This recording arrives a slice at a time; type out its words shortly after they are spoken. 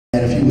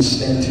And if you would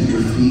stand to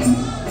your feet,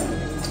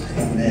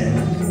 amen.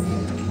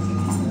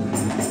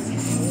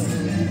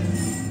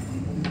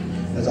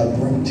 As I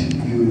bring to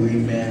you,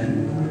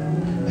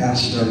 amen,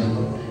 Pastor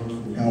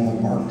Elmer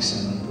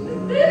Markson.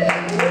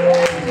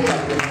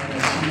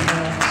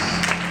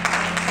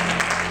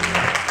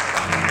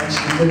 And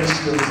she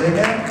ministers,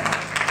 amen.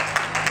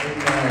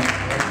 Amen.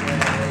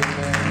 Amen.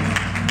 Amen.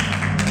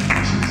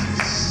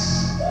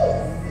 Jesus.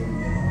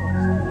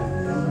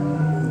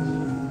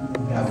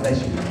 God bless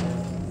you.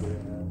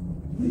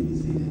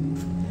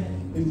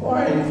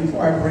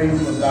 Before I bring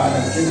what God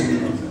has given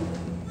me,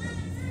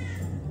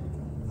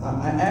 I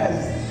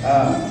asked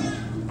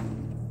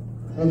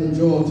Brother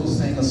Joel to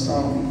sing a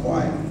song before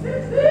I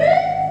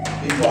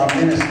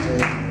minister,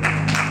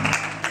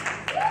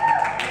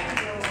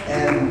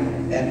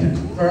 and to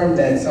confirm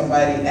that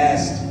somebody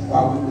asked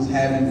while we was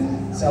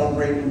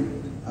celebrating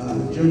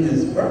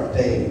Junior's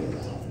birthday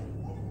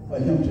for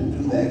him to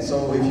do that.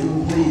 So if you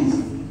would please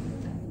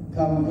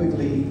come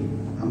quickly.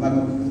 I'm not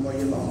going to be before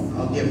you long.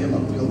 I'll give him a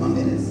few more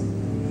minutes.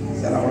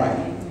 Is that all right?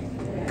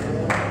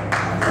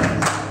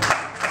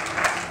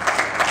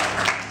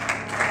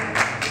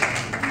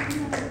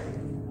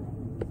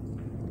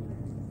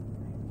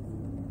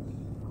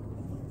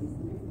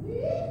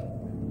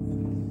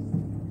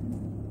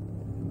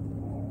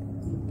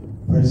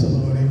 Praise the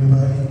Lord,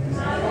 everybody.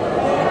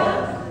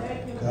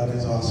 God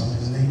is awesome,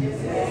 isn't he?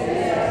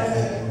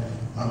 And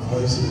my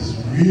voice is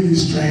really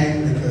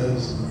strained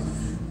because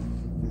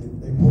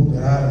they pulled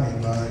it out of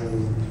me by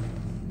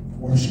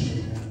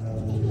worshiping.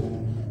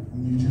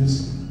 When you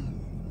just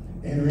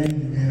enter in,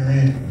 you enter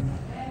in.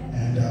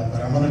 And but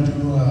I'm going to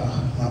do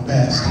my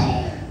best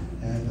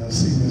and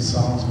sing this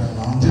song. It's been a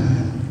long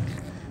time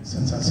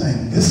since I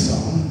sang this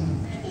song.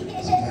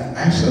 So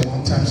actually, a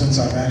long time since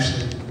I've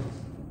actually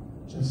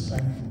just sang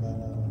it. But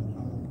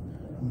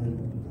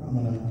I'm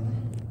going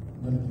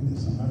to do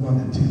this. I'm not going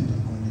to attempt.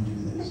 I'm going to do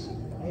this.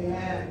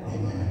 Amen.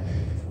 Amen.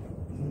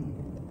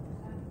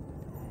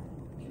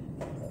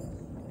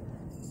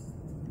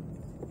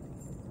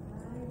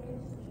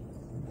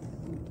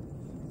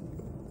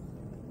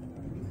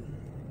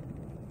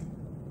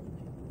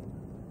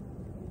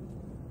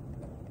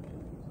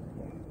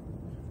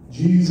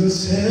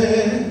 Jesus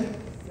said,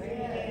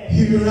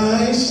 here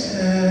I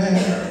stand,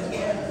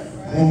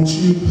 won't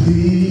you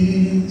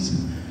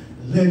please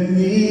let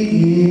me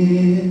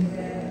in?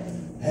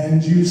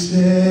 And you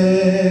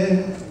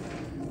said,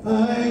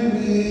 I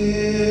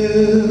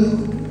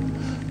will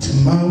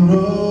tomorrow.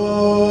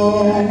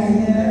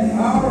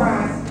 All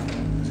right.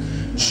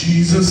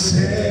 Jesus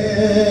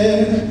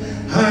said,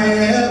 I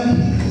am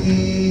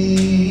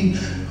he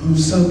who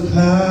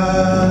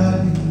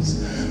supplies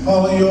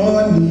all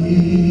your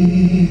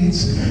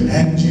needs.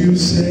 And you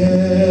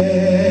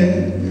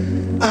said,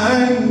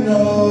 I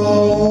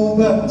know,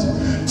 but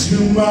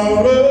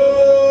tomorrow,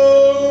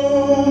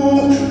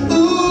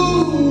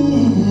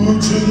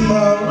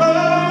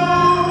 tomorrow,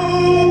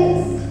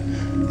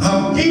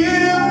 I'll give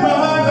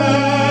my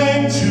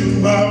life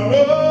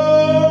tomorrow.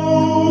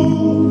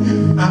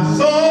 I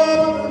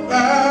thought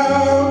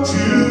about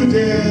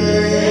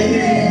today,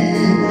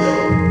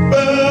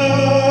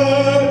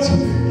 but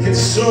it's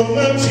so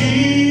much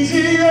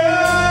easier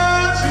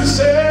to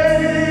say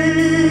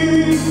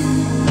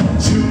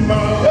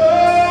tomorrow.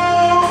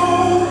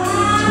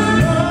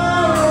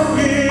 Tomorrow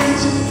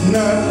is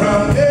not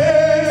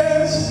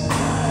promised.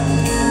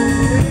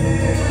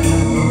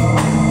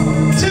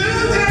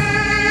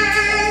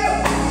 Today,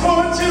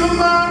 for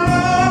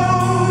tomorrow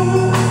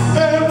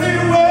very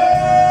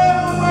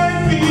well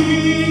might be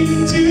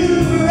too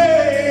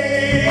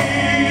late.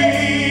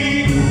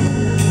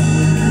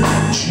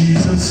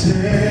 Jesus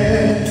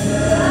said,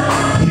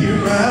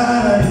 here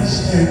I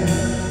stand,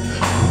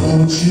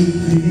 won't you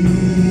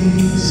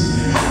please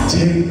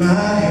take my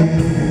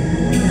hand?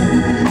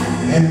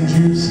 And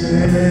you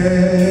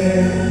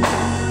said,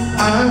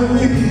 I will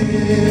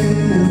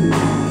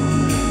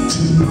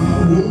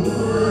tomorrow.